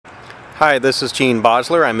Hi, this is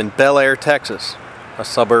Basler. I'm in Bel Air, Texas, a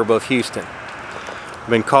suburb of Houston. I've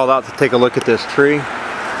been called out to take a look at this tree.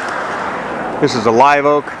 This is a live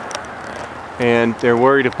oak, and they're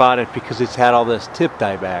worried about it because it's had all this tip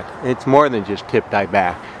dieback. It's more than just tip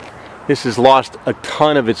dieback. This has lost a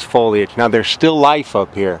ton of its foliage. Now there's still life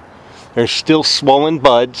up here. There's still swollen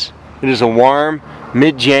buds. It is a warm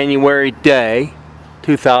mid-January day,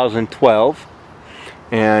 2012,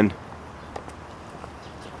 and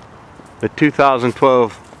the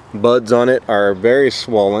 2012 buds on it are very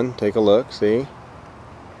swollen. Take a look, see?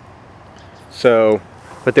 So,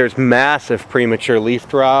 but there's massive premature leaf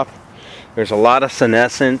drop. There's a lot of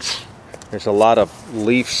senescence. There's a lot of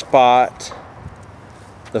leaf spot.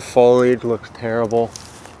 The foliage looks terrible.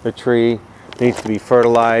 The tree needs to be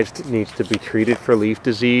fertilized. It needs to be treated for leaf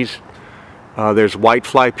disease. There's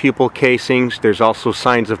whitefly pupil casings. There's also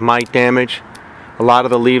signs of mite damage. A lot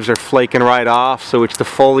of the leaves are flaking right off, so it's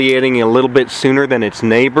defoliating a little bit sooner than its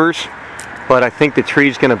neighbors. But I think the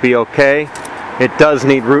tree's going to be okay. It does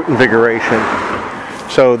need root invigoration.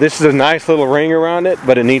 So this is a nice little ring around it,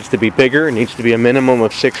 but it needs to be bigger. It needs to be a minimum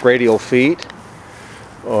of 6 radial feet,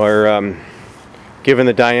 or given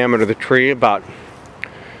the diameter of the tree, about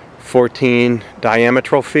 14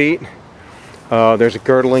 diametral feet. There's a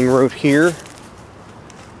girdling root here.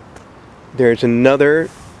 There's another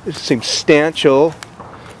substantial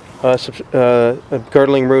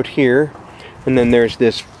girdling root here, and then there's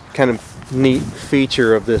this kind of neat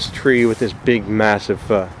feature of this tree with this big massive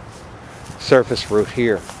surface root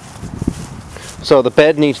here. So the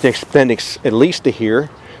bed needs to extend at least to here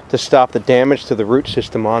to stop the damage to the root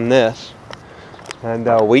system on this,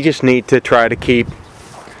 and we just need to try to keep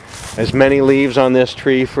as many leaves on this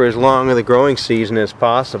tree for as long of the growing season as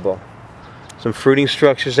possible. Some fruiting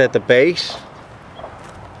structures at the base.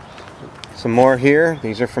 Some more here.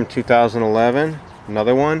 These are from 2011.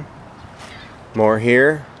 Another one. More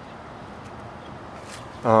here.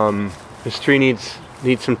 This tree needs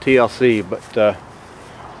some TLC, but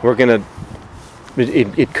we're gonna.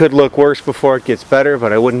 It could look worse before it gets better,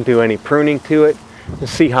 but I wouldn't do any pruning to it.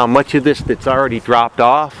 Let's see how much of this that's already dropped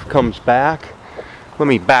off comes back. Let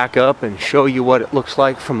me back up and show you what it looks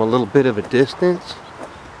like from a little bit of a distance.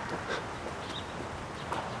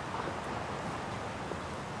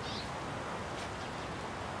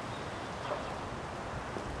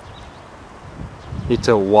 It's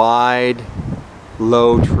a wide,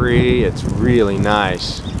 low tree. It's really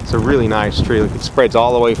nice. It's a really nice tree. Look, it spreads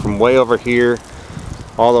all the way from way over here,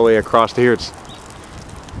 all the way across to here. It's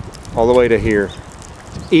all the way to here.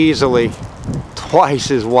 Easily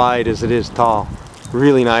twice as wide as it is tall.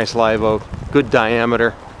 Really nice live oak. Good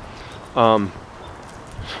diameter.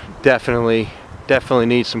 Definitely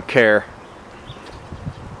needs some care.